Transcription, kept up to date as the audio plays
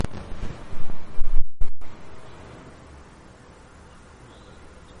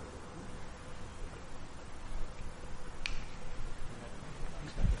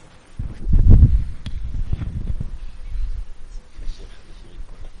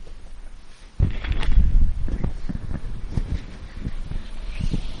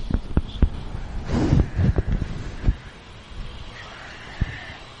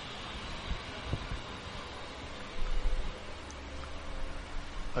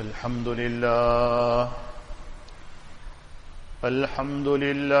الحمد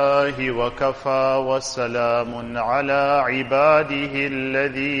لله وكفى وسلام على عباده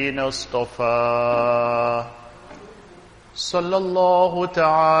الذين اصطفى صلى الله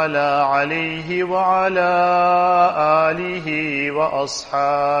تعالى عليه وعلى آله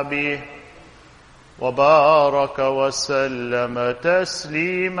وأصحابه وبارك وسلم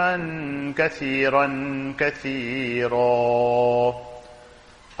تسليما كثيرا كثيرا.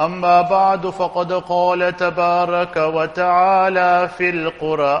 أما بعد فقد قال تبارك وتعالى في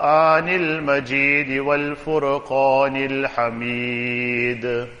القرآن المجيد والفرقان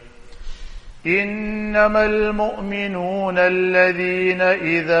الحميد: إنما المؤمنون الذين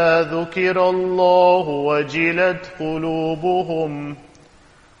إذا ذكر الله وجلت قلوبهم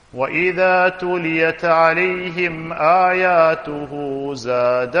وإذا تليت عليهم آياته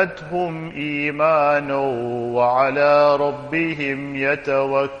زادتهم إيمانا وعلى ربهم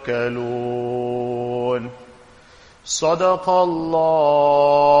يتوكلون. صدق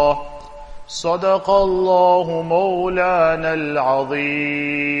الله مولانا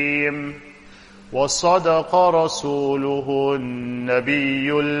العظيم، وصدق رسوله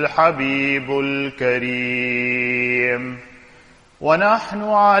النبي الحبيب الكريم، ونحن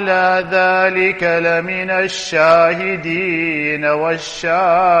على ذلك لمن الشاهدين والشاكرين،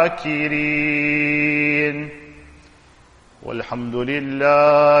 والحمد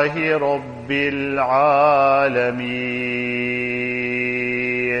لله رب العالمين.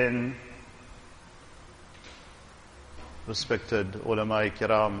 Respected ulama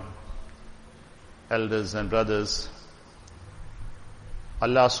kiram, elders and brothers,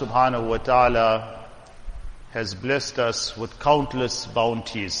 Allah subhanahu wa ta'ala has blessed us with countless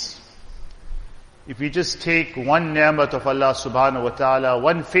bounties. If we just take one ni'mat of Allah subhanahu wa ta'ala,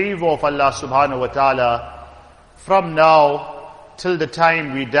 one favor of Allah subhanahu wa ta'ala, from now till the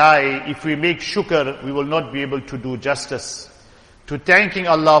time we die, if we make shukr, we will not be able to do justice to thanking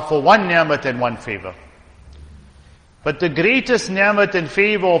Allah for one ni'mat and one favor. But the greatest ni'mat and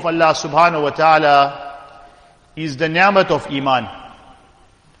favor of Allah subhanahu wa ta'ala is the ni'mat of Iman.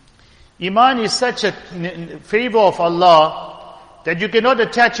 Iman is such a favor of Allah that you cannot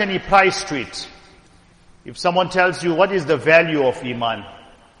attach any price to it. If someone tells you what is the value of Iman,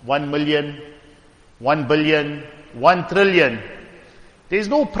 1 million, 1 billion, 1 trillion, there is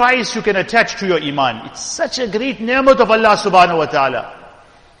no price you can attach to your Iman. It's such a great ni'mat of Allah subhanahu wa ta'ala.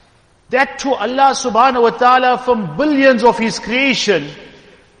 That to Allah subhanahu wa ta'ala, from billions of His creation,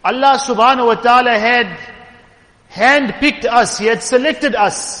 Allah subhanahu wa ta'ala had handpicked us, He had selected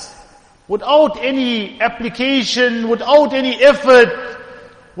us, without any application, without any effort,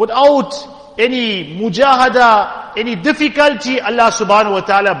 without any mujahada, any difficulty, Allah subhanahu wa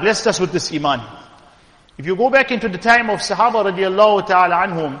ta'ala blessed us with this Iman. If you go back into the time of Sahaba radiallahu ta'ala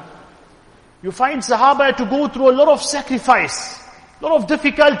anhum, you find Sahaba had to go through a lot of sacrifice, a lot of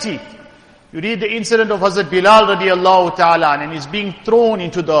difficulty. You read the incident of Hazrat Bilal radiallahu ta'ala and he's being thrown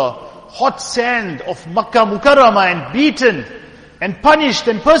into the hot sand of Makkah Mukarramah and beaten and punished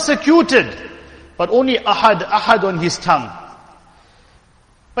and persecuted, but only ahad on his tongue.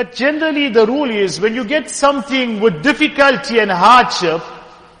 But generally the rule is, when you get something with difficulty and hardship,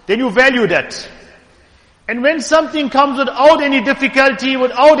 then you value that. And when something comes without any difficulty,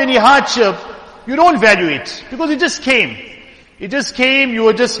 without any hardship, you don't value it, because it just came. It just came, you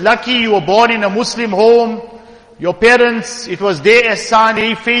were just lucky, you were born in a Muslim home, your parents, it was their ihsan,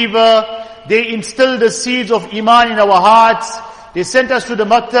 their favor, they instilled the seeds of Iman in our hearts. They sent us to the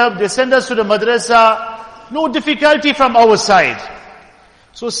maktab, they sent us to the madrasa. No difficulty from our side.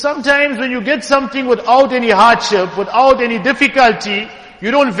 So sometimes when you get something without any hardship, without any difficulty,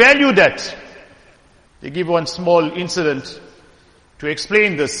 you don't value that. They give one small incident to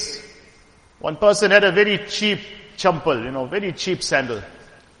explain this. One person had a very cheap champal, very cheap sandal.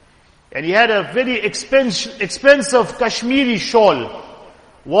 And he had a very expensive Kashmiri shawl,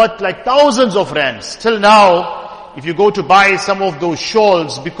 worth like thousands of rands. Till now, if you go to buy some of those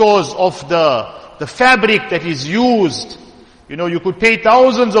shawls, because of the fabric that is used, you could pay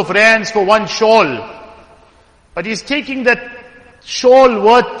thousands of rands for one shawl. But he's taking that shawl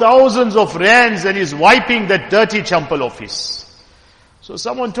worth thousands of rands and he's wiping that dirty champal of his. So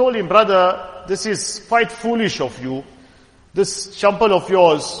someone told him, brother, this is quite foolish of you. This champal of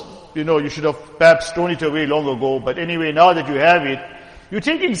yours, you should have perhaps thrown it away long ago. But anyway, now that you have it, you're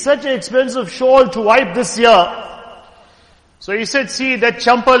taking such an expensive shawl to wipe this year. So he said, see, that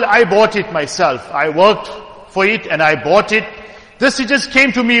champal, I bought it myself. I worked for it and I bought it. This, it just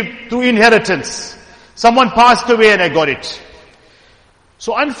came to me through inheritance. Someone passed away and I got it.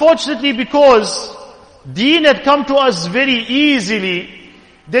 So unfortunately, because Deen had come to us very easily,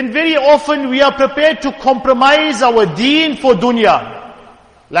 then very often we are prepared to compromise our deen for dunya.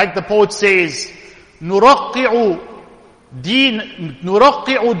 Like the poet says, نُرَقِّعُ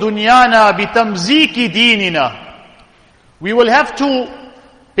دُنْيَانَا بِتَمْزِيكِ دِينِنَا. We will have to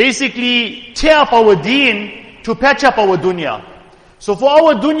basically tear up our deen to patch up our dunya. So for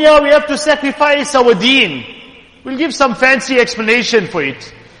our dunya, we have to sacrifice our deen. We'll give some fancy explanation for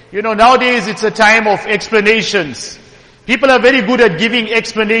it. You know, nowadays it's a time of explanations. People are very good at giving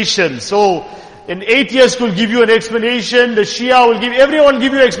explanations. So, an atheist will give you an explanation, the Shia will give, everyone will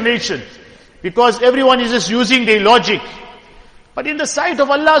give you an explanation. Because everyone is just using their logic. But in the sight of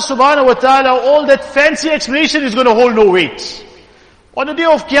Allah subhanahu wa ta'ala, all that fancy explanation is going to hold no weight. On the day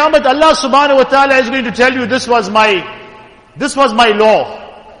of Qiyamah, Allah subhanahu wa ta'ala is going to tell you, this was my law.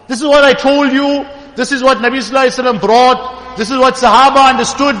 This is what I told you. This is what Nabi sallallahu alaihi wasallam brought. This is what Sahaba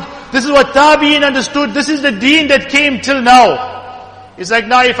understood. This is what Tabi'in understood. This is the deen that came till now. It's like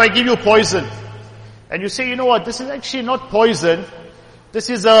now if I give you poison, and you say, you know what, this is actually not poison. This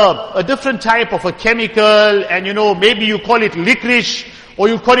is a different type of a chemical, and you know, maybe you call it licorice, or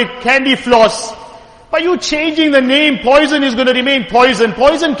you call it candy floss. By you changing the name, poison is going to remain poison.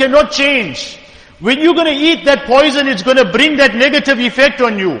 Poison cannot change. When you're going to eat that poison, it's going to bring that negative effect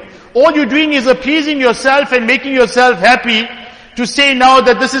on you. All you're doing is appeasing yourself and making yourself happy to say now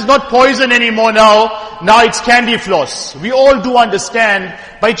that this is not poison anymore now it's candy floss. We all do understand,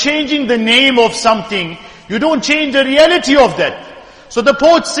 by changing the name of something, you don't change the reality of that. So the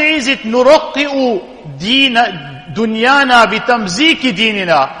poet says it, نُرَقِّعُ دُنْيَانَا بِتَمْزِيكِ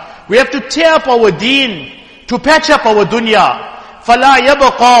دِينِنَا. We have to tear up our deen to patch up our dunya. فَلَا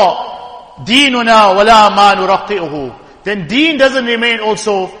يَبْقَى دِينُنَا وَلَا مَا نُرَقِّعُهُ. Then deen doesn't remain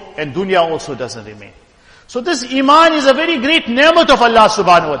also, and dunya also doesn't remain. So this Iman is a very great ni'mat of Allah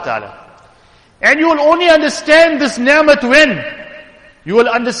subhanahu wa ta'ala. And you will only understand this ni'mat when? You will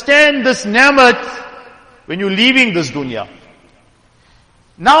understand this ni'mat when you're leaving this dunya.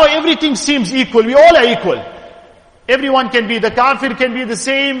 Now everything seems equal. We all are equal. Everyone can be, the kafir can be the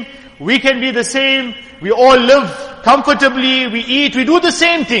same, we can be the same, we all live comfortably, we eat, we do the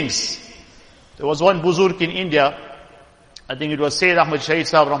same things. There was one buzurg in India, I think it was Sayyid Ahmad Shahid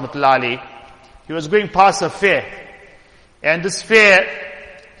Sahib Rahmatullah Ali. He was going past a fair. And this fair,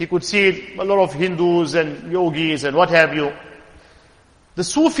 he could see a lot of Hindus and yogis and what have you. The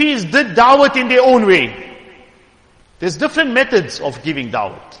Sufis did da'wat in their own way. There's different methods of giving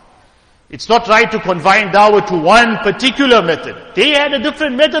da'wat. It's not right to confine da'wat to one particular method. They had a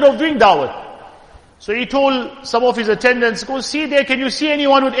different method of doing da'wat. So he told some of his attendants, go see there, can you see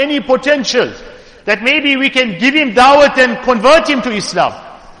anyone with any potential that maybe we can give him da'wat and convert him to Islam?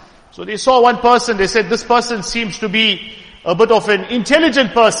 So they saw one person, they said, this person seems to be a bit of an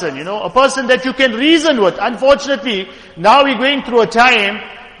intelligent person, you know, a person that you can reason with. Unfortunately, now we're going through a time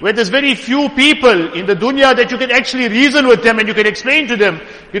where there's very few people in the dunya that you can actually reason with them and you can explain to them,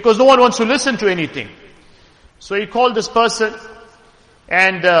 because no one wants to listen to anything. So he called this person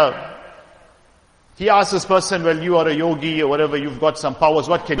and he asked this person, well, you are a yogi or whatever, you've got some powers,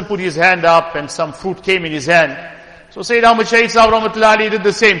 what can you? Put his hand up and some fruit came in his hand. So Sayyid Ahmad Shahid Sahib Rahmatullah Ali did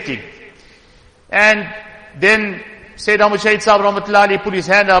the same thing. And then Sayyid Ahmad Shahid Sahib Rahmatullah Ali put his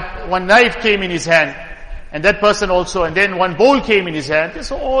hand up, one knife came in his hand, and that person also, and then one bowl came in his hand.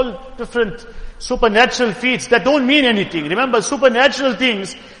 These are all different supernatural feats that don't mean anything. Remember, supernatural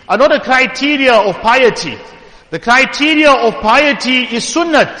things are not a criteria of piety. The criteria of piety is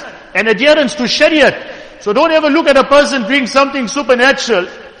sunnat and adherence to shariat. So don't ever look at a person doing something supernatural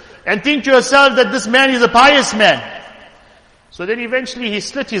and think to yourself that this man is a pious man. So then eventually he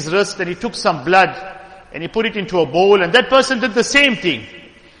slit his wrist and he took some blood and he put it into a bowl, and that person did the same thing.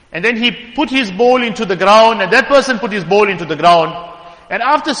 And then he put his bowl into the ground, and that person put his bowl into the ground. And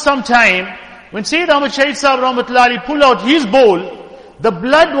after some time, when Sayyid Ahmad Shahid Sahib Rahmatullah Ali pulled out his bowl, the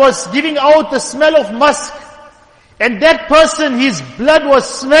blood was giving out the smell of musk. And that person, his blood was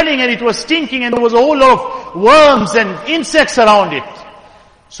smelling and it was stinking, and there was a whole lot of worms and insects around it.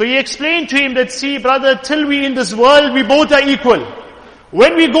 So he explained to him that, see brother, till we in this world, we both are equal.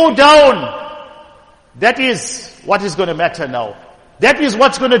 When we go down, that is what is going to matter now. That is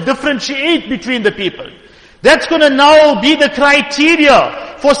what's going to differentiate between the people. That's going to now be the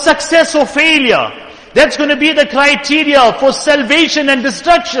criteria for success or failure. That's going to be the criteria for salvation and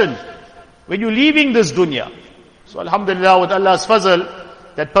destruction when you're leaving this dunya. So alhamdulillah, with Allah's fazl,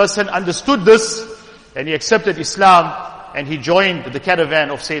 that person understood this and he accepted Islam and he joined the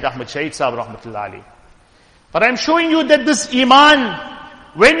caravan of Sayyid Ahmad Shahid Sahib Rahmatullah Ali. But I'm showing you that this Iman,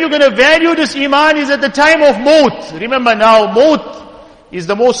 when you're going to value this Iman, is at the time of Maut. Remember now, Maut is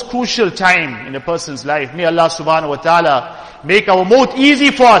the most crucial time in a person's life. May Allah subhanahu wa ta'ala make our maut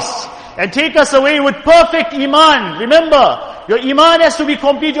easy for us and take us away with perfect Iman. Remember, your Iman has to be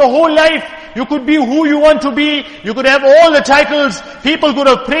complete your whole life. You could be who you want to be. You could have all the titles. People could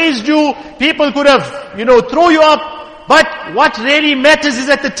have praised you. People could have, throw you up. But what really matters is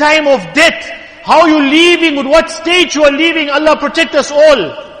at the time of death, how you leaving, with what state you are leaving. Allah protect us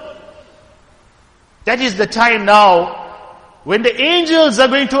all. That is the time now when the angels are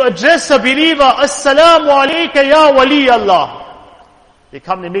going to address a believer, Assalamu alayka ya wali Allah. They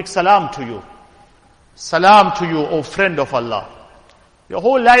come, they make salam to you. Salam to you, O friend of Allah. Your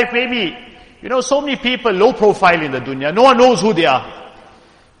whole life maybe, so many people low profile in the dunya. No one knows who they are.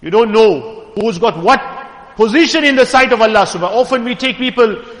 You don't know who's got what position in the sight of Allah subhanahu. Often we take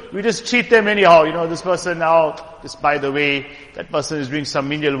people, we just treat them anyhow. This person now, just by the way, that person is doing some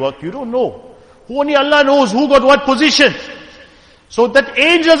menial work. You don't know. Only Allah knows who got what position. So that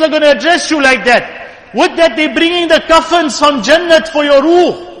angels are going to address you like that. With that, they're bringing the kaffans from Jannat for your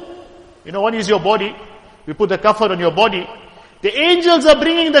ruh. One is your body. We put the kaffan on your body. The angels are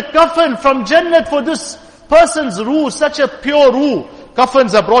bringing the kaffan from Jannat for this person's ruh, such a pure ruh.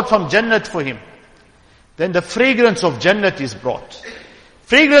 Kaffans are brought from Jannat for him. Then the fragrance of Jannat is brought.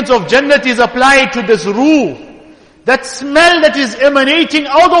 Fragrance of Jannat is applied to this ruh. That smell that is emanating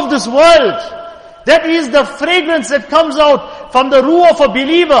out of this world. That is the fragrance that comes out from the ruh of a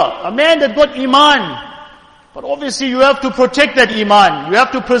believer, a man that got Iman. But obviously you have to protect that Iman. You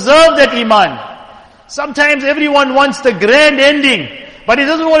have to preserve that Iman. Sometimes everyone wants the grand ending, but he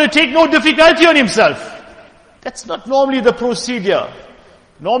doesn't want to take no difficulty on himself. That's not normally the procedure.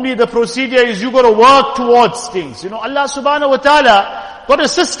 Normally the procedure is you got to work towards things. Allah subhanahu wa ta'ala got a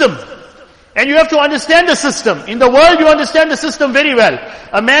system. And you have to understand the system. In the world you understand the system very well.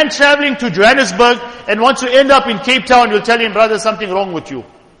 A man traveling to Johannesburg and wants to end up in Cape Town, you'll tell him, brother, something wrong with you.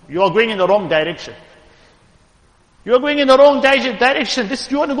 You are going in the wrong direction. You are going in the wrong direction.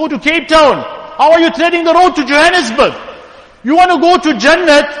 You want to go to Cape Town. How are you treading the road to Johannesburg? You want to go to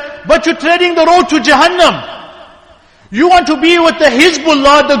Jannat, but you're treading the road to Jahannam. You want to be with the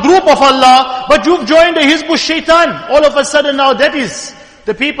Hizbullah, the group of Allah, but you've joined the Hizbul Shaitan. All of a sudden now that is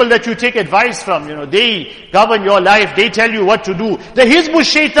the people that you take advice from. They govern your life. They tell you what to do. The Hizbul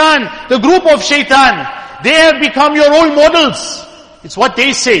Shaitan, the group of Shaitan, they have become your role models. It's what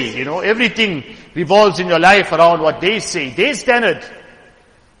they say. Everything revolves in your life around what they say. Their standard.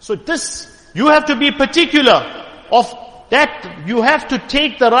 So you have to be particular of that. You have to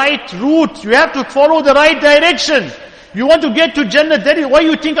take the right route. You have to follow the right direction. You want to get to Jannah. That is why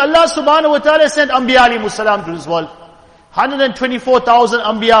you think Allah subhanahu wa ta'ala sent Anbiya alayhimus salam to this world. 124,000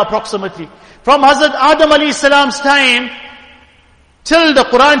 Anbiya approximately. From Hazrat Adam alayhi salam's time till the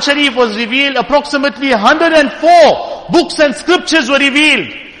Quran Sharif was revealed, approximately 104 books and scriptures were revealed.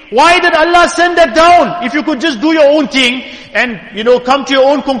 Why did Allah send that down? If you could just do your own thing and, come to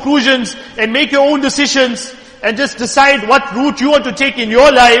your own conclusions and make your own decisions and just decide what route you want to take in your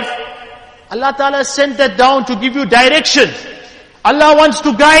life. Allah Ta'ala sent that down to give you direction. Allah wants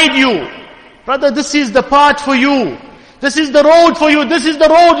to guide you. Brother, this is the path for you. This is the road for you. This is the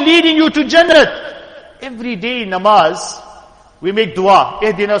road leading you to Jannah. Every day in namaz, we make dua.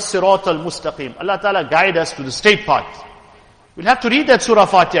 Ihdina sirat al-mustaqim. Allah Ta'ala guide us to the straight path. We'll have to read that surah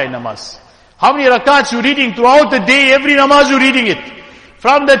Fatiha in namaz. How many rakats you reading throughout the day? Every namaz you're reading it.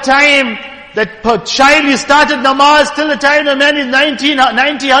 From the time that child is started namaz till the time the man is 90,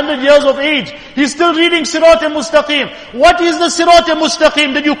 100 years of age, he's still reading sirat al-mustaqim. What is the sirat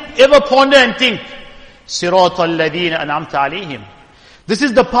al-mustaqim? Did you ever ponder and think? Sirat al-ladina an'amta alayhim. This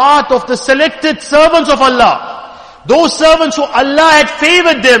is the path of the selected servants of Allah. Those servants who Allah had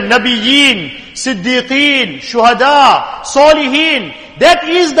favored them, Nabiyyin, Siddiqeen, Shuhada, Salihin. That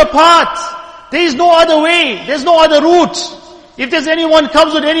is the path. There is no other way. There's no other route. If there's anyone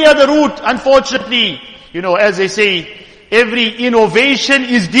comes with any other route, unfortunately, as they say, every innovation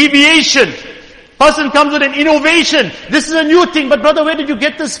is deviation. Person comes with an innovation. This is a new thing. But brother, where did you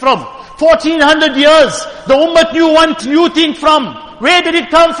get this from? 1400 years. The ummah knew one new thing from. Where did it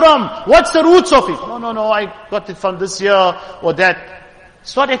come from? What's the roots of it? No, I got it from this year or that.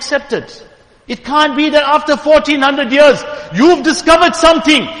 It's not accepted. It can't be that after 1400 years, you've discovered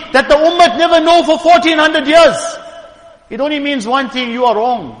something that the ummah never know for 1400 years. It only means one thing: you are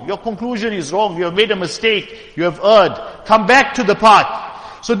wrong. Your conclusion is wrong. You have made a mistake. You have erred. Come back to the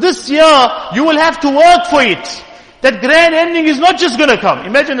path. So this year, you will have to work for it. That grand ending is not just going to come.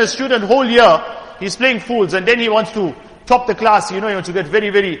 Imagine a student whole year, he's playing fools and then he wants to top the class, he wants to get very,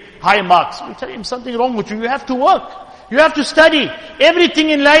 very high marks. You tell him something wrong with you. You have to work. You have to study. Everything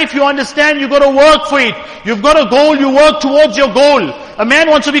in life you understand, you got to work for it. You've got a goal, you work towards your goal. A man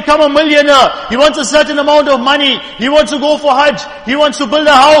wants to become a millionaire. He wants a certain amount of money. He wants to go for Hajj. He wants to build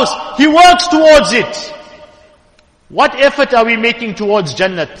a house. He works towards it. What effort are we making towards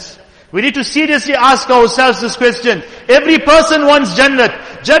Jannat? We need to seriously ask ourselves this question. Every person wants Jannat.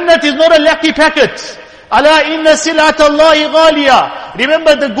 Jannat is not a lucky packet. Ala inna silat Allahi ghaliya.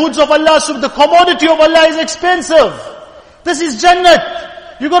 Remember, the goods of Allah, the commodity of Allah is expensive. This is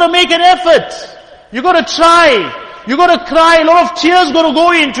Jannat. You got to make an effort. You got to try. You got to cry. A lot of tears got to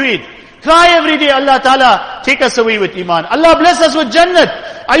go into it. Cry every day. Allah Ta'ala, take us away with Iman. Allah bless us with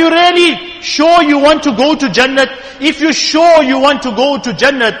Jannat. Are you really sure you want to go to Jannat? If you're sure you want to go to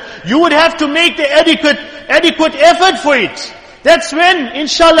Jannat, you would have to make the adequate effort for it. That's when,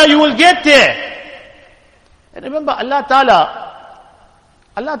 inshallah, you will get there. And remember, Allah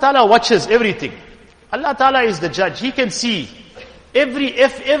Ta'ala watches everything. Allah Ta'ala is the judge. He can see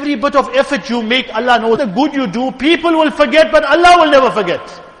every bit of effort you make. Allah knows the good you do. People will forget, but Allah will never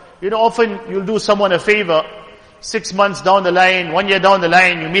forget. You know, often you'll do someone a favor, 6 months down the line, 1 year down the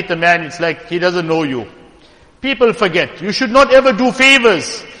line, you meet the man, it's like he doesn't know you. People forget. You should not ever do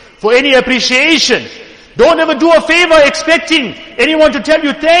favors for any appreciation. Don't ever do a favor expecting anyone to tell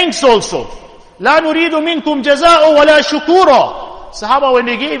you thanks also. La nuridu minkum jaza'u wa la shukura. Sahaba, when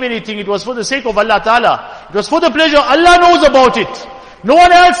they gave anything, it was for the sake of Allah Ta'ala. It was for the pleasure. Allah knows about it. No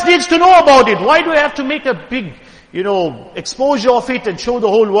one else needs to know about it. Why do I have to make a big, exposure of it and show the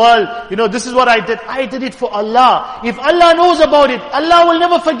whole world, this is what I did. I did it for Allah. If Allah knows about it, Allah will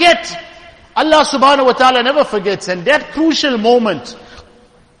never forget. Allah subhanahu wa ta'ala never forgets. And that crucial moment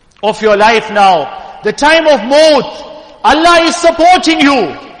of your life now, the time of maut, Allah is supporting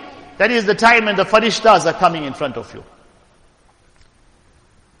you. That is the time when the farishtas are coming in front of you.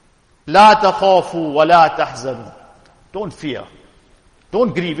 La takhafu wa la tahzanu. Don't fear.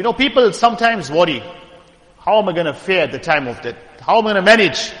 Don't grieve. People sometimes worry. How am I going to fare at the time of death? How am I going to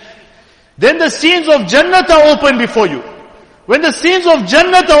manage? Then the scenes of Jannat are open before you. When the scenes of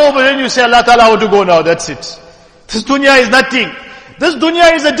Jannat are open, then you say, Allah Ta'ala, I want to go now, that's it. This dunya is nothing. This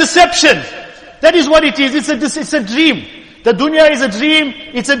dunya is a deception. That is what it is. It's a dream. The dunya is a dream.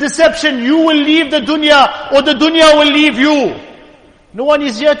 It's a deception. You will leave the dunya, or the dunya will leave you. No one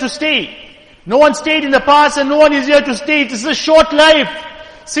is here to stay. No one stayed in the past, and no one is here to stay. It is a short life.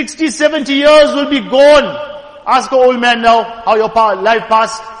 60, 70 years will be gone. Ask an old man now how your life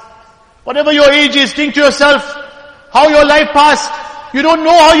passed. Whatever your age is, think to yourself how your life passed. You don't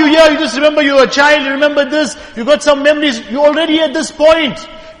know how you hear. You just remember you were a child. You remember this. You got some memories. You're already at this point.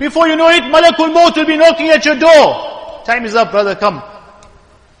 Before you know it, Malakul Maut will be knocking at your door. Time is up, brother. Come.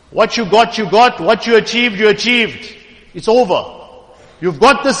 What you got, you got. What you achieved, you achieved. It's over. You've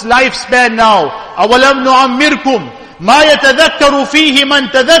got this lifespan now. أَوَلَمْ نُعَمِّرْكُمْ مَا يَتَذَكَّرُ فِيهِ مَنْ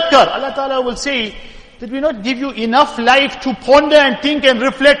تَذَكَّرُ. Allah Ta'ala will say, did we not give you enough life to ponder and think and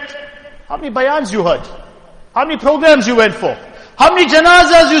reflect? How many bayans you heard? How many programs you went for? How many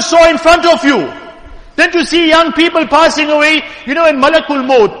janazas you saw in front of you? Then to see young people passing away, in Malakul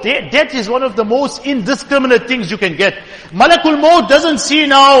Maut, death is one of the most indiscriminate things you can get. Malakul Maut doesn't see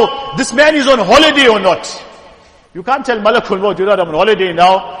now, this man is on holiday or not. You can't tell Malakul Maut, I'm on holiday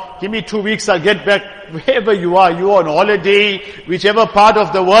now, give me 2 weeks, I'll get back. Wherever you are on holiday, whichever part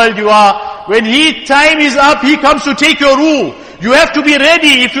of the world you are, when time is up, he comes to take your ruh. You have to be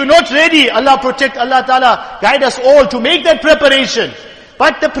ready. If you're not ready, Allah protect, Allah Ta'ala guide us all to make that preparation.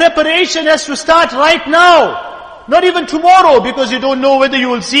 But the preparation has to start right now. Not even tomorrow, because you don't know whether you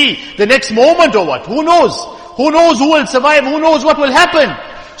will see the next moment or what. Who knows? Who knows who will survive? Who knows what will happen?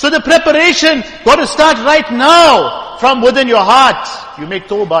 So the preparation got to start right now from within your heart. You make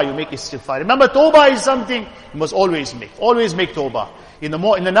tawbah, you make istighfar. Remember, tawbah is something you must always make. Always make tawbah. In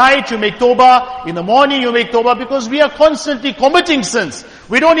the night you make tawbah, in the morning you make tawbah, because we are constantly committing sins.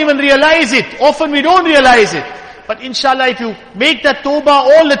 We don't even realize it. Often we don't realize it. But inshallah, if you make that tawbah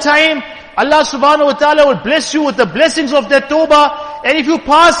all the time, Allah subhanahu wa ta'ala will bless you with the blessings of that tawbah. And if you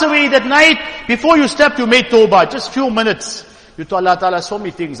pass away that night, before you slept you made tawbah, just few minutes. You told Allah Ta'ala, so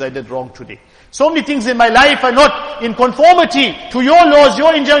many things I did wrong today. So many things in my life are not in conformity to your laws,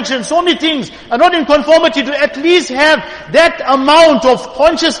 your injunctions. So many things are not in conformity to at least have that amount of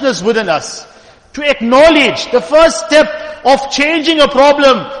consciousness within us. To acknowledge, the first step of changing a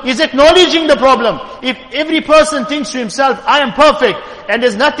problem is acknowledging the problem. If every person thinks to himself, I am perfect and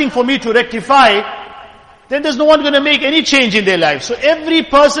there's nothing for me to rectify, then there's no one going to make any change in their life. So every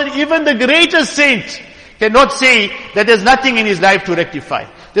person, even the greatest saint, cannot say that there's nothing in his life to rectify.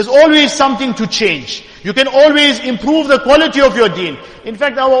 There's always something to change. You can always improve the quality of your deen. In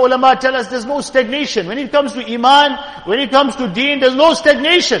fact, our ulama tell us there's no stagnation. When it comes to Iman, when it comes to deen, there's no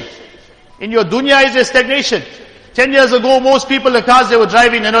stagnation. In your dunya is a stagnation. 10 years ago, most people, the cars they were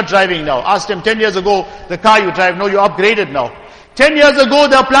driving, they're not driving now. Ask them 10 years ago, the car you drive, no, you're upgraded now. 10 years ago,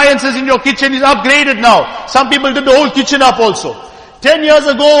 the appliances in your kitchen is upgraded now. Some people did the whole kitchen up also. 10 years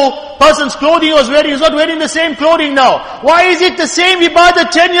ago, person's clothing was wearing, he's not wearing the same clothing now. Why is it the same ibadah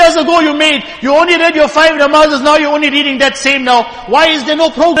 10 years ago you made? You only read your 5 namazes, now you're only reading that same now. Why is there no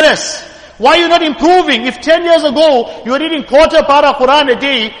progress? Why are you not improving? If 10 years ago, you were reading quarter para Quran a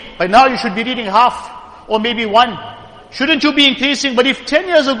day, by now you should be reading half. Or maybe 1. Shouldn't you be increasing? But if 10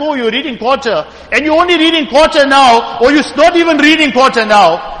 years ago you're reading quarter, and you're only reading quarter now, or you're not even reading quarter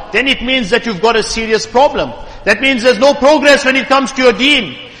now, then it means that you've got a serious problem. That means there's no progress when it comes to your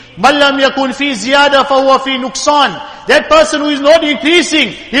deen. مَنْ لَمْ يَكُنْ فِي زِيَادَةٍ فَهُوَ فِي نُقْصَانٍ. That person who is not increasing,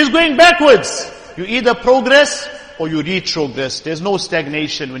 he's going backwards. You either progress or you retrogress. There's no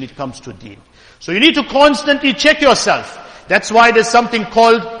stagnation when it comes to deen. So you need to constantly check yourself. That's why there's something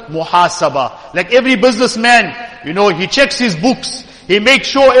called muhasaba. Like every businessman, he checks his books. He makes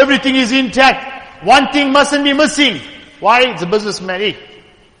sure everything is intact. One thing mustn't be missing. Why? It's a businessman. Hey,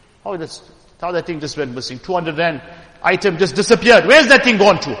 how that thing just went missing? 200 rand item just disappeared. Where's that thing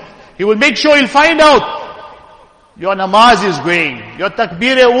gone to? He will make sure he'll find out. Your namaz is going. Your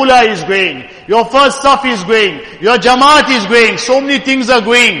takbir-e-ula is going. Your first saf is going. Your jamaat is going. So many things are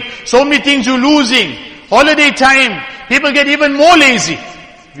going. So many things you're losing. Holiday time, people get even more lazy.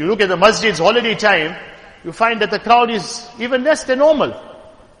 If you look at the masjids, holiday time, you find that the crowd is even less than normal.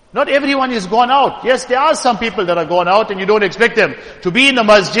 Not everyone is gone out. Yes, there are some people that are gone out and you don't expect them to be in the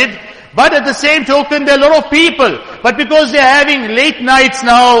masjid. But at the same token, there are a lot of people. But because they're having late nights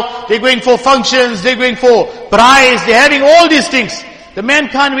now, they're going for functions, they're going for prize, they're having all these things. The man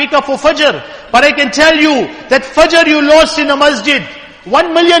can't wake up for Fajr. But I can tell you that Fajr you lost in the masjid,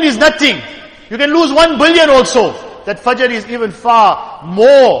 1 million is nothing. You can lose 1 billion also. That Fajr is even far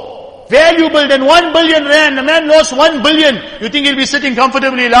more valuable than 1 billion rand. The man lost 1 billion. You think he'll be sitting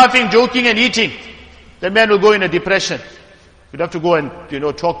comfortably, laughing, joking and eating. The man will go in a depression. You'd have to go and,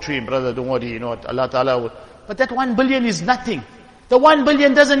 talk to him, brother, don't worry, Allah Ta'ala will. But that 1 billion is nothing. The 1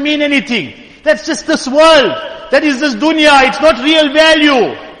 billion doesn't mean anything. That's just this world. That is this dunya. It's not real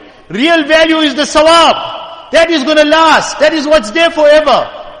value. Real value is the sawab. That is going to last. That is what's there forever.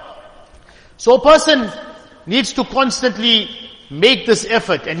 So a person needs to constantly make this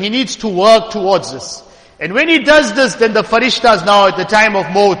effort and he needs to work towards this. And when he does this, then the farishtas now at the time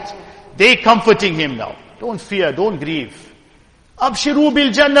of maut, they comforting him now. Don't fear, don't grieve. Abshiru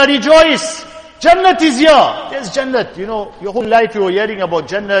bil Jannah, rejoice. Jannat is here. There's Jannat. Your whole life you were hearing about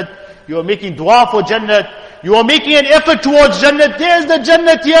Jannat. You are making dua for Jannat. You are making an effort towards Jannat. There's the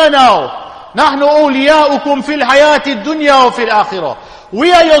Jannat here now. نَحْنُ أَوْلِيَاؤُكُمْ فِي الْحَيَاةِ الدُّنْيَا وَفِي الْآخِرَةِ.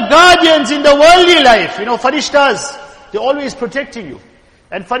 We are your guardians in the worldly life. Farishtas, they're always protecting you.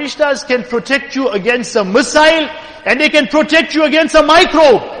 And farishtas can protect you against a missile and they can protect you against a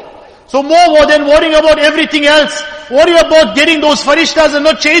microbe. So more than worrying about everything else, worry about getting those farishtas and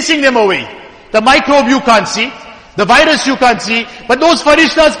not chasing them away. The microbe you can't see, the virus you can't see, but those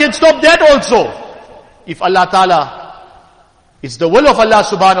farishtas can stop that also. If Allah Ta'ala, it's the will of Allah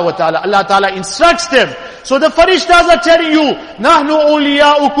subhanahu wa ta'ala. Allah ta'ala instructs them. So the farishtas are telling you, نَحْنُ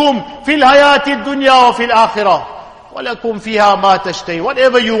أَوْلِيَاؤُكُمْ فِي الْحَيَاةِ الدُّنْيَا وَفِي الْآخِرَةِ وَلَكُمْ فِيهَا مَا تَشْتَهِي.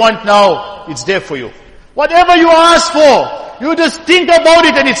 Whatever you want now, it's there for you. Whatever you ask for, you just think about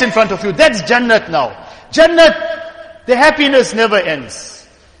it and it's in front of you. That's Jannat now. Jannat, the happiness never ends.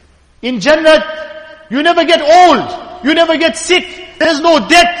 In Jannat, you never get old. You never get sick. There's no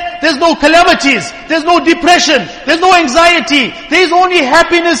death. There's no calamities. There's no depression. There's no anxiety. There's only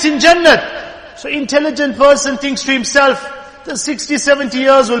happiness in Jannat. So intelligent person thinks to himself, the 60, 70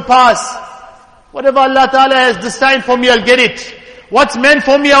 years will pass. Whatever Allah Ta'ala has designed for me, I'll get it. What's meant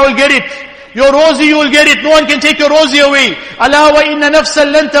for me, I will get it. Your rosy, you will get it. No one can take your rosy away. Allah wa inna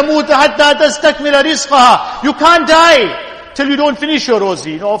nafsan lan tamuta hatta tastakmila rizqaha. You can't die till you don't finish your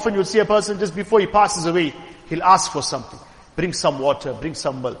rosy. Often you'll see a person just before he passes away, he'll ask for something. Bring some water, bring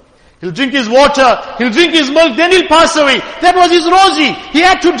some milk. He'll drink his water, he'll drink his milk, then he'll pass away. That was his rosy. He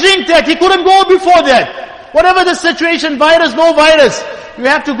had to drink that. He couldn't go before that. Whatever the situation, virus, no virus, you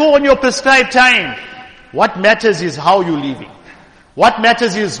have to go on your prescribed time. What matters is how you're leaving. What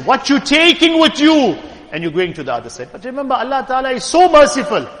matters is what you're taking with you and you're going to the other side. But remember, Allah Ta'ala is so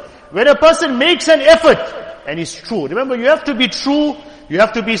merciful. When a person makes an effort and is true. Remember, you have to be true, you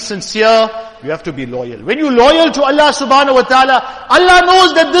have to be sincere, you have to be loyal. When you're loyal to Allah subhanahu wa ta'ala, Allah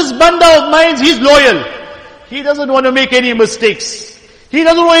knows that this banda of mine, he's loyal. He doesn't want to make any mistakes. He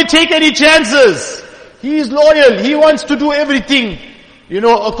doesn't want to take any chances. He is loyal. He wants to do everything,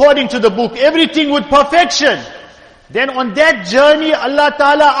 according to the book. Everything with perfection. Then on that journey, Allah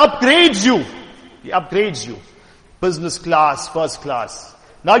Ta'ala upgrades you. He upgrades you. Business class, first class.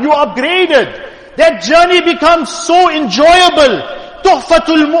 Now you upgraded. That journey becomes so enjoyable.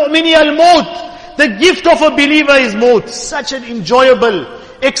 Tuhfatul mu'mini al-maut. The gift of a believer is maut. Such an enjoyable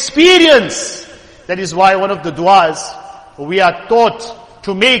experience. That is why one of the du'as we are taught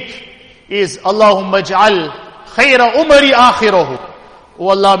to make is Allahumma ja'al khayra umari akhirahu. Oh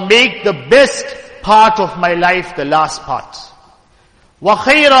Allah, make the best part of my life the last part. Wa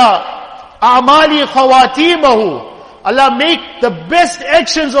khayra a'mali khawatimahu. Allah, make the best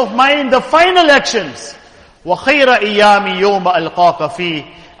actions of mine the final actions. Wa khayra iyami yawma alqaka fi.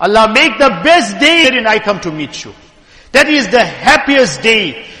 Allah, make the best day wherein I come to meet you. That is the happiest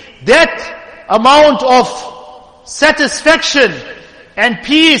day. That amount of satisfaction and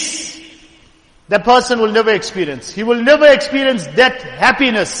peace that person will never experience. He will never experience that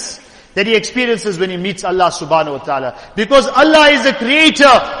happiness that he experiences when he meets Allah subhanahu wa ta'ala. Because Allah is the creator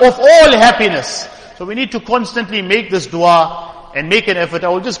of all happiness. So we need to constantly make this dua and make an effort. I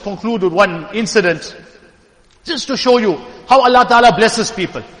will just conclude with one incident, just to show you how Allah Ta'ala blesses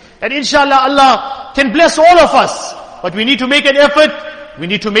people. And inshallah Allah can bless all of us. But we need to make an effort, we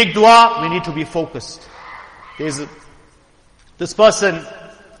need to make dua, we need to be focused. This person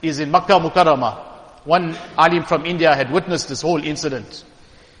is in Makkah Mukarramah. One alim from India had witnessed this whole incident.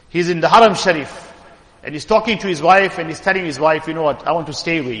 He's in the Haram Sharif, and he's talking to his wife, and he's telling his wife, you know what, I want to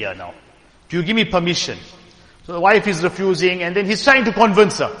stay over here now. Do you give me permission? So the wife is refusing, and then he's trying to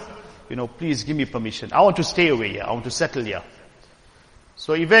convince her. Please give me permission. I want to stay over here. I want to settle here.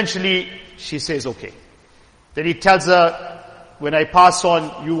 So eventually, she says, okay. Then he tells her, when I pass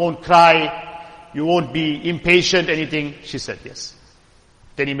on, you won't cry, you won't be impatient, anything. She said, yes.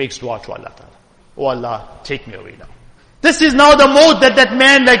 Then he makes dua to Allah Ta'ala. Oh Allah, take me away now. This is now the maut that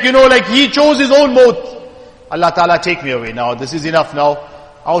man, he chose his own maut. Allah Ta'ala, take me away now. This is enough now.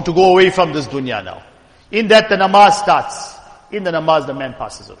 I want to go away from this dunya now. In that, the namaz starts. In the namaz, the man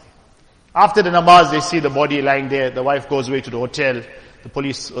passes away. After the namaz, they see the body lying there. The wife goes away to the hotel. The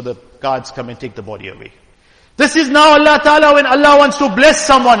police or the guards come and take the body away. This is now Allah Ta'ala, when Allah wants to bless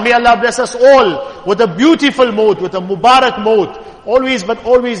someone. May Allah bless us all with a beautiful maut, with a mubarak maut.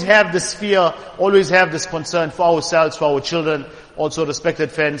 Always have this fear, always have this concern for ourselves, for our children. Also,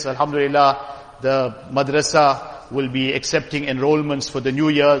 respected friends, alhamdulillah, the madrasa will be accepting enrollments for the new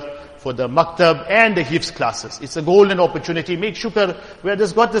year, for the maktab and the hifz classes. It's a golden opportunity. Make shukr, we have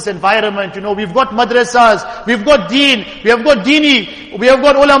just got this environment, we've got madrasas, we've got deen, we have got dini, we have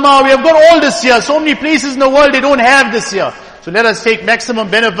got ulama, we have got all this here. So many places in the world they don't have this here. So let us take maximum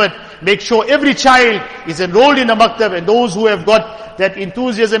benefit. Make sure every child is enrolled in a maktab, and those who have got that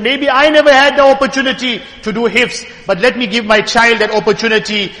enthusiasm. Maybe I never had the opportunity to do hifz, but let me give my child that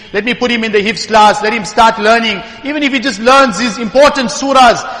opportunity. Let me put him in the hifz class. Let him start learning. Even if he just learns these important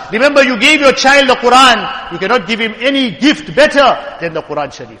surahs. Remember, you gave your child the Quran. You cannot give him any gift better than the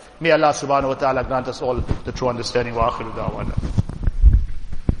Quran Sharif. May Allah subhanahu wa ta'ala grant us all the true understanding. Wa akhiru da'wana.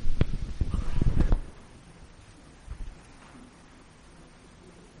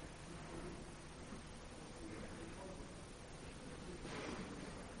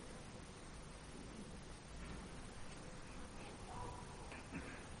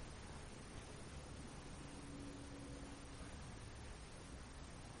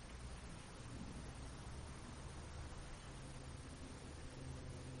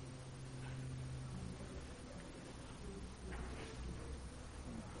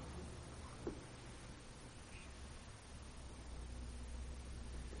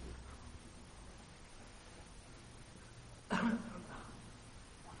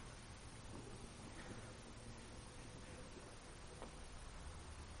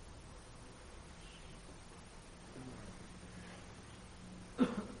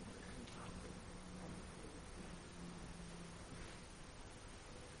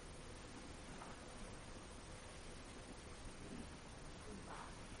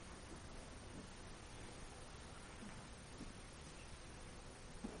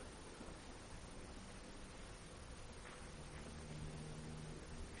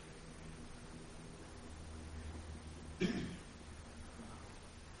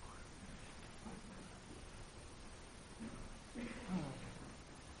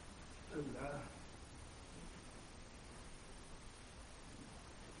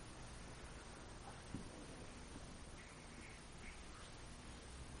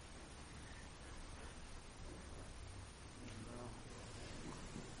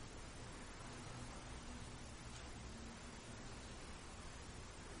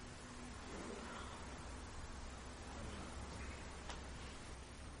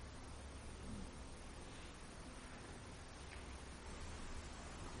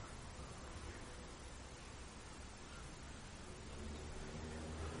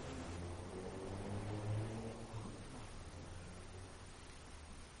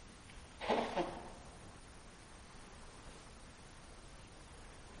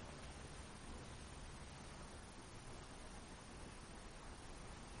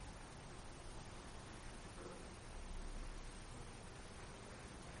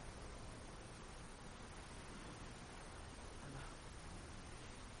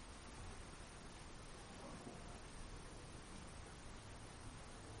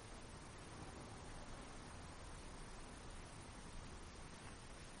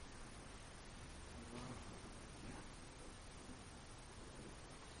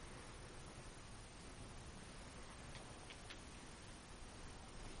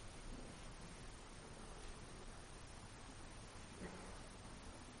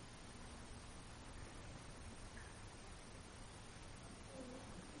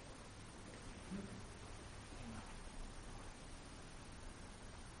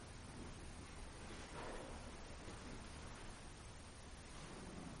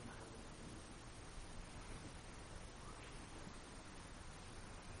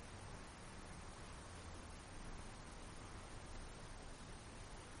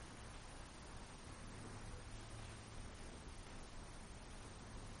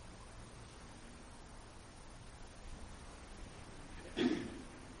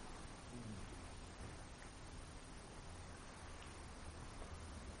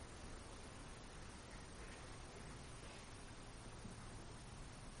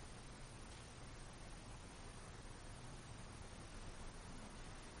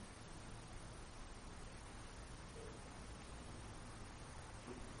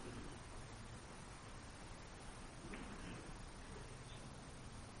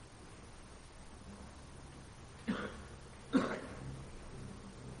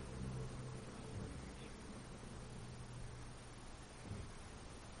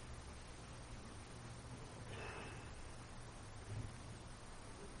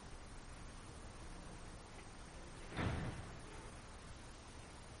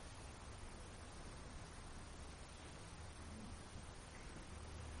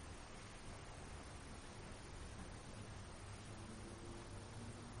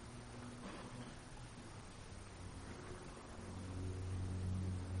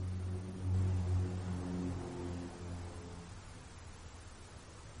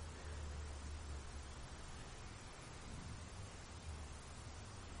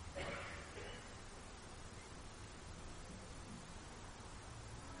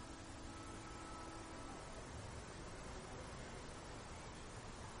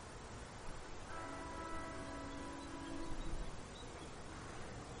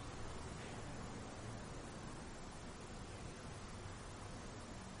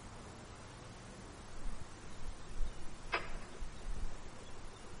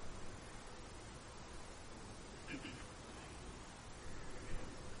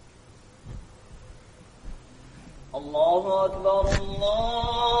 الله أكبر الله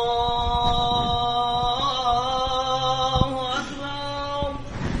أكبر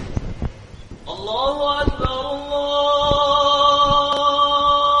الله أكبر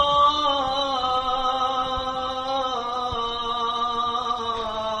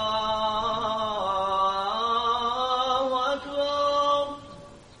الله أكبر.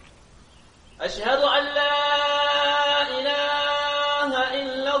 أشهد أن لا إله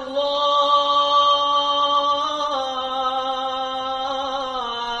إلا الله.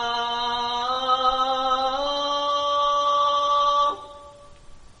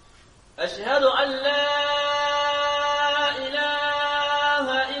 أشهد أن لا إله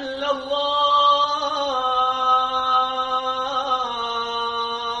إلا الله.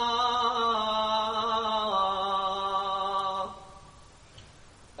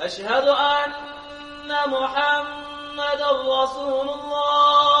 أشهد أن محمدا رسول الله.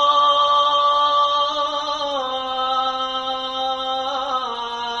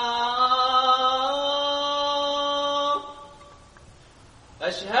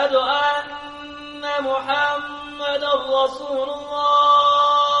 أشهد أن محمدا رسول الله.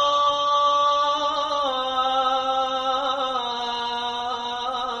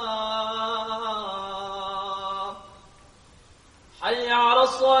 حي على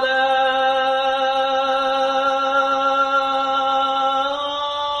الصلاة.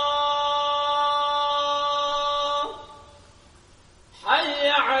 حي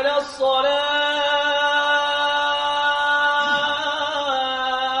على الصلاة.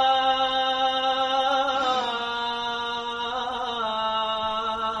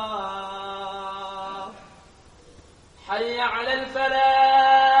 حي على الفلاح.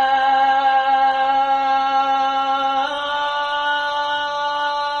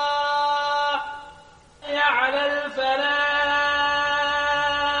 حي على الفلاح.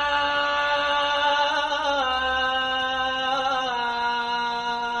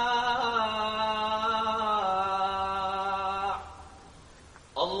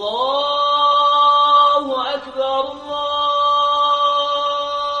 الله أكبر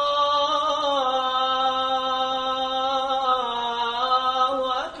الله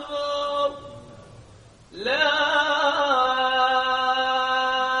أكبر. لا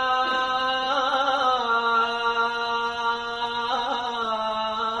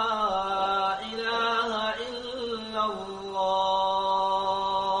إله إلا الله.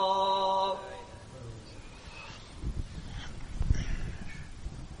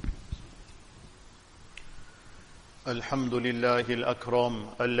 الحمد لله الأكرم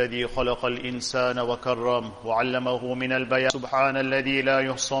الذي خلق الإنسان وكرم وعلمه من البيان، سبحان الذي لا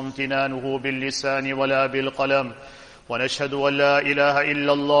يحصى امتنانه باللسان ولا بالقلم. ونشهد أن لا إله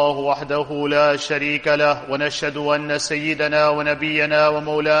إلا الله وحده لا شريك له، ونشهد أن سيدنا ونبينا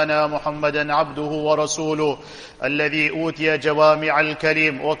ومولانا محمدا عبده ورسوله الذي أوتي جوامع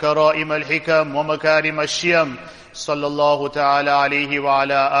الكلم وكرائم الحكم ومكارم الشيم، صلى الله تعالى عليه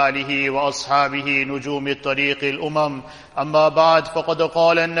وعلى آله وأصحابه نجوم الطريق الأمم. أما بعد، فقد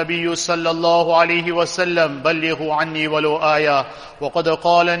قال النبي صلى الله عليه وسلم: بلغوا عني ولو آية. وقد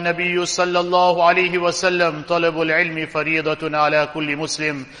قال النبي صلى الله عليه وسلم: طلب العلم فريضة على كل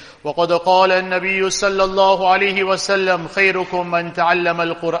مسلم. وقد قال النبي صلى الله عليه وسلم: خيركم من تعلم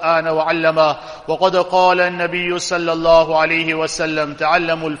القرآن وعلمه. وقد قال النبي صلى الله عليه وسلم: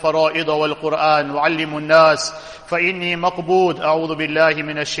 تعلموا الفرائض والقرآن وعلموا الناس فإني مقبود. أعوذ بالله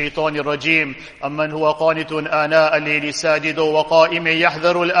من الشيطان الرجيم. أمن هو قانت آناء الليل ساجد وقائم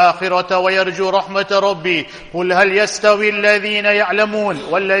يحذر الآخرة ويرجو رحمة ربي، قل هل يستوي الذين يعلمون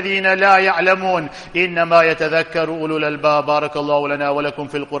والذين لا يعلمون، إنما يتذكر أولو الألباب. بارك الله لنا ولكم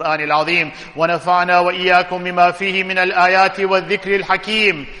في القرآن العظيم، ونفعنا وإياكم بما فيه من الآيات والذكر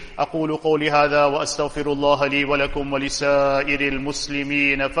الحكيم. أقول قولي هذا وأستغفر الله لي ولكم ولسائر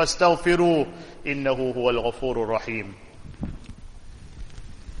المسلمين فاستغفروه إنه هو الغفور الرحيم.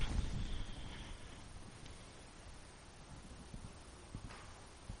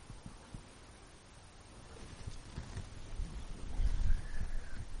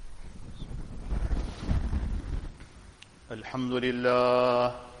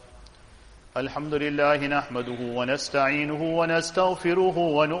 الحمد لله نحمده ونستعينه ونستغفره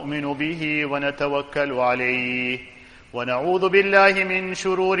ونؤمن به ونتوكل عليه، ونعوذ بالله من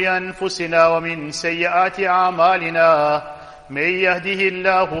شرور أنفسنا ومن سيئات أعمالنا. من يهده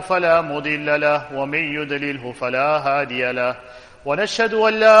الله فلا مضل له ومن يضلله فلا هادي له، ونشهد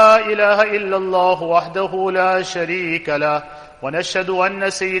أن لا إله إلا الله وحده لا شريك له، ونشهد أن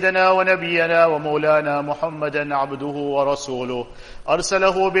سيدنا ونبينا ومولانا محمدا عبده ورسوله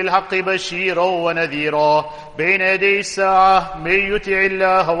أرسله بالحق بشيرا ونذيرا بين يدي الساعة. من يطع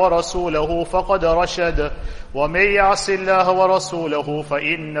الله ورسوله فقد رشد ومن يعص الله ورسوله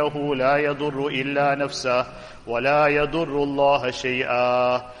فإنه لا يضر إلا نفسه ولا يضر الله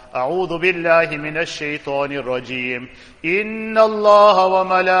شيئا. أعوذ بالله من الشيطان الرجيم. إن الله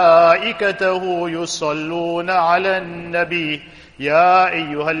وملائكته يصلون على النبي يا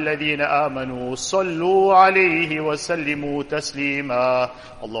أيها الذين آمنوا صلوا عليه وسلموا تسليما.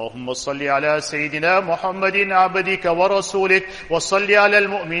 اللهم صل على سيدنا محمد عبدك ورسولك وصل على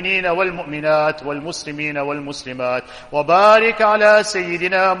المؤمنين والمؤمنات والمسلمين والمسلمات وبارك على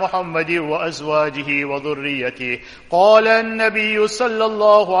سيدنا محمد وأزواجه وذريته. قال النبي صلى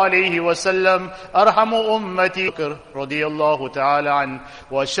الله عليه وسلم أرحم أمتي رضي الله تعالى عنه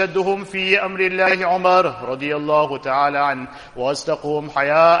وأشدهم في أمر الله عمر رضي الله تعالى عنه وأصدقهم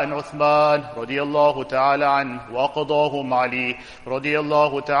حياء عثمان رضي الله تعالى عنه وأقضاهم علي رضي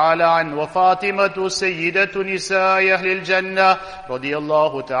الله تعالى عنه وفاطمة سيدة نساء أهل الجنة رضي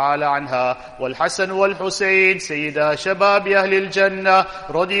الله تعالى عنها والحسن والحسين سيدا شباب أهل الجنة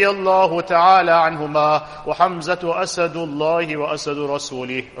رضي الله تعالى عنهما وحمزة أسد الله وأسد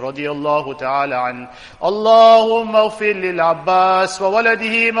رسوله رضي الله تعالى عنه. اللهم اغفر للعباس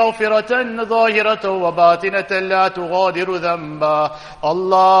وولده مغفرة ظاهرة وباطنة لا تغادر ذنبا.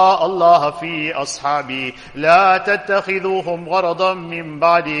 الله في أصحابي لا تتخذوهم غرضا من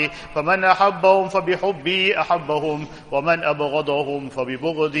بعدي فمن أحبهم فبحبي أحبهم ومن أبغضهم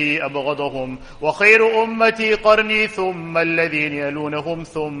فببغضي أبغضهم وخير أمتي قرني ثم الذين يلونهم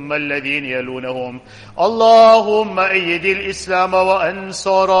ثم الذين يلونهم. اللهم أيد الإسلام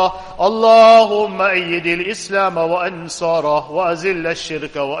وأنصاره اللهم أيد الإسلام وأنصاره وأزل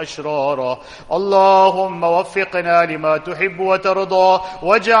الشرك وأشراره. اللهم وفقنا لما تحب وترضى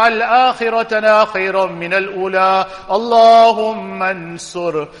واجعل آخرتنا خيرا من الأولى. اللهم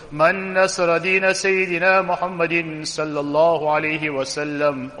انصر من نصر دين سيدنا محمد صلى الله عليه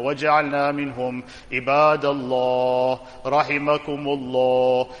وسلم واجعلنا منهم. عباد الله رحمكم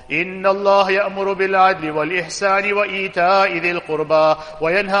الله، إن الله يأمر بالعدل والإحسان وإيتاء ذي القربى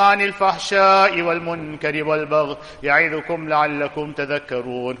وينهى عن الفحشاء والمنكر والبغي يعظكم لعلكم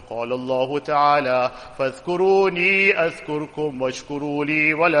تذكرون. قال الله تعالى فاذكروني أذكركم واشكروا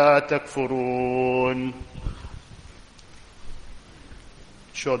لي ولا تكفرون.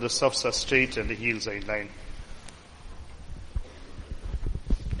 Sure, the safs are straight and the heels are in line.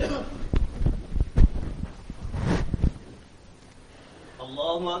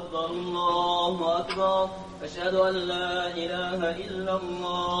 الله أكبر الله أكبر أشهد أن لا إله إلا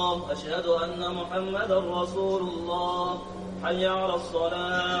الله أشهد أن محمدا رسول الله. حي على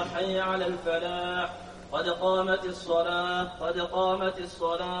الصلاة حي على الفلاح قد قامت الصلاة قد قامت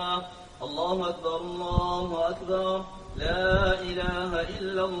الصلاة. الله أكبر الله أكبر لا إله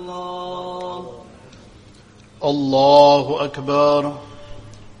إلا الله. الله أكبر.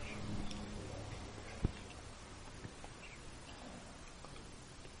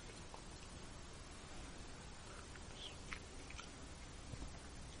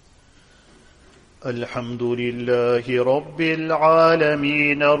 الحمد لله رب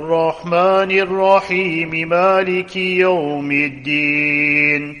العالمين الرحمن الرحيم مالك يوم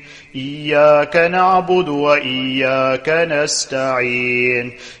الدين. إياك نعبد وإياك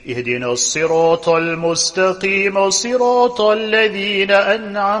نستعين. اهدنا الصراط المستقيم صراط الذين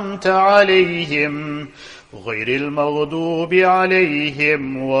أنعمت عليهم غير المغضوب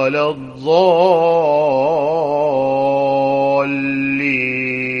عليهم ولا الضالين.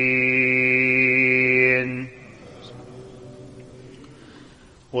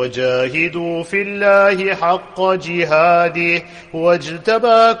 وجاهدوا في الله حق جهاده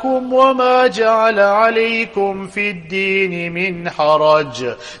واجتباكم وما جعل عليكم في الدين من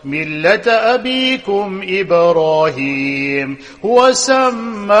حرج ملة أبيكم إبراهيم هو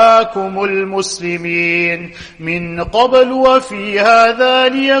سماكم المسلمين من قبل وفي هذا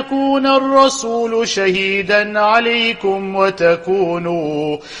ليكون الرسول شهيدا عليكم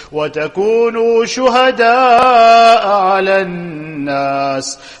وتكونوا شهداء على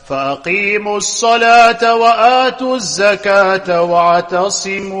الناس. فأقيموا الصلاة وآتوا الزكاة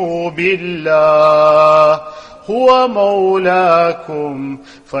واعتصموا بالله هو مولاكم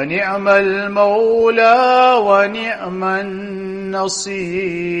فنعم المولى ونعم النصير.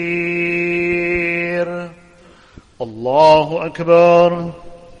 الله أكبر.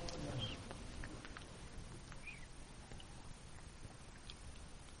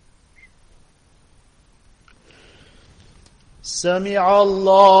 سمع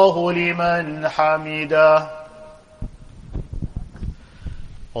الله لمن حمده.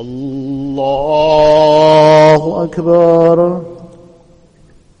 الله أكبر.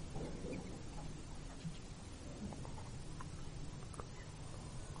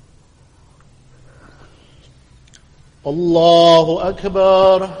 الله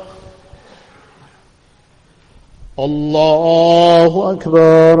أكبر. الله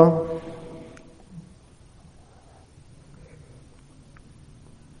أكبر.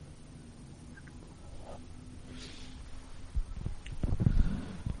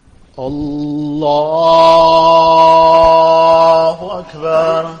 الله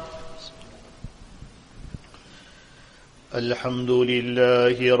أكبر. الحمد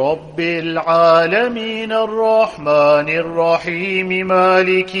لله رب العالمين الرحمن الرحيم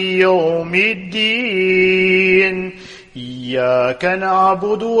مالك يوم الدين إياك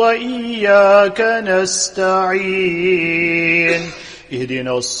نعبد وإياك نستعين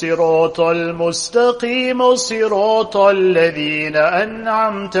اهدنا الصراط المستقيم صراط الذين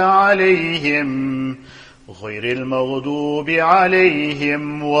أنعمت عليهم غير المغضوب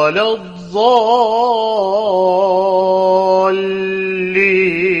عليهم ولا الضالين.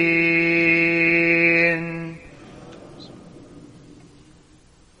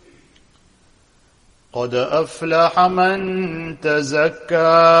 قد أفلح من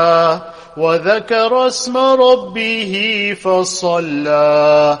تزكى وذكر اسم ربه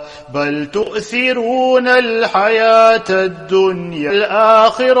فصلى بل تؤثرون الحياة الدنيا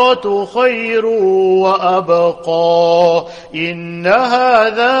الآخرة خير وأبقى إن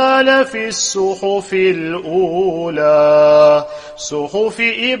هذا لفي الصحف الأولى صحف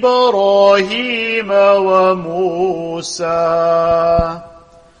إبراهيم وموسى.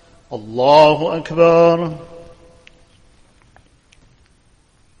 الله أكبر.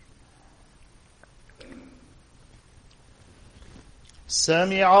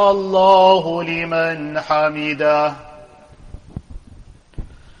 سمع الله لمن حمده.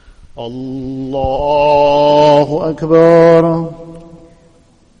 الله أكبر.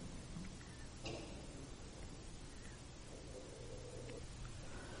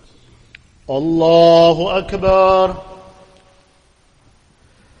 الله أكبر.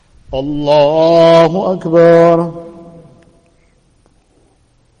 الله أكبر.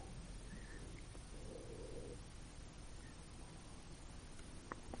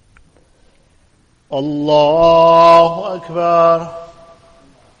 الله أكبر.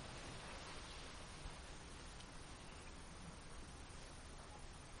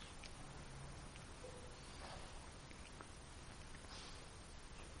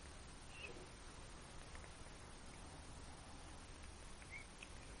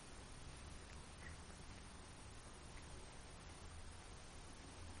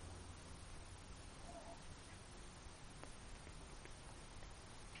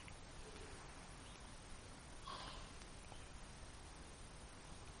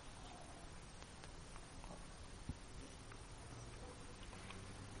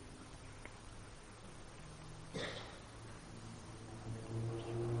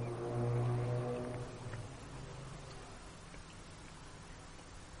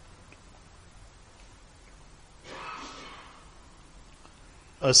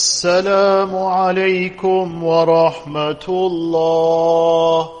 السلام عليكم ورحمة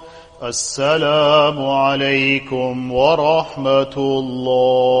الله. السلام عليكم ورحمة الله.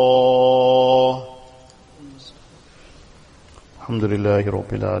 الحمد لله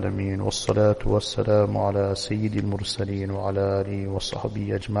رب العالمين والصلاة والسلام على سيد المرسلين وعلى آله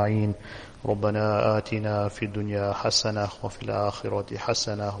وصحبه أجمعين. ربنا آتنا في الدنيا حسنة وفي الآخرة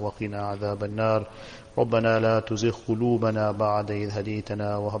حسنة وقنا عذاب النار. ربنا لا تزغ قلوبنا بعد إذ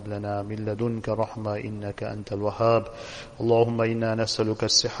هديتنا وهب لنا من لدنك رحمة إنك أنت الوهاب. اللهم إنا نسألك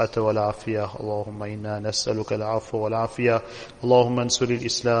الصحة والعافية. اللهم إنا نسألك العفو والعافية. اللهم انصر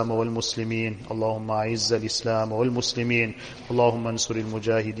الإسلام والمسلمين. اللهم أعز الإسلام والمسلمين. اللهم انصر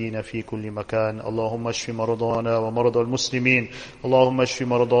المجاهدين في كل مكان. اللهم اشف مرضانا ومرضى المسلمين. اللهم اشف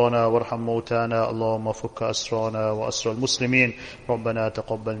مرضانا وارحم موتانا. اللهم فك أسرانا وأسر المسلمين. ربنا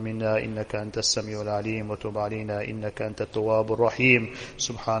تقبل منا إنك أنت السميع العليم وتب علينا إنك أنت التواب الرحيم.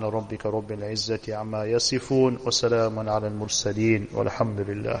 سبحان ربك رب العزة عما يصفون وسلام على المرسلين والحمد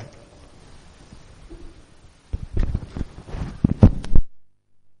لله.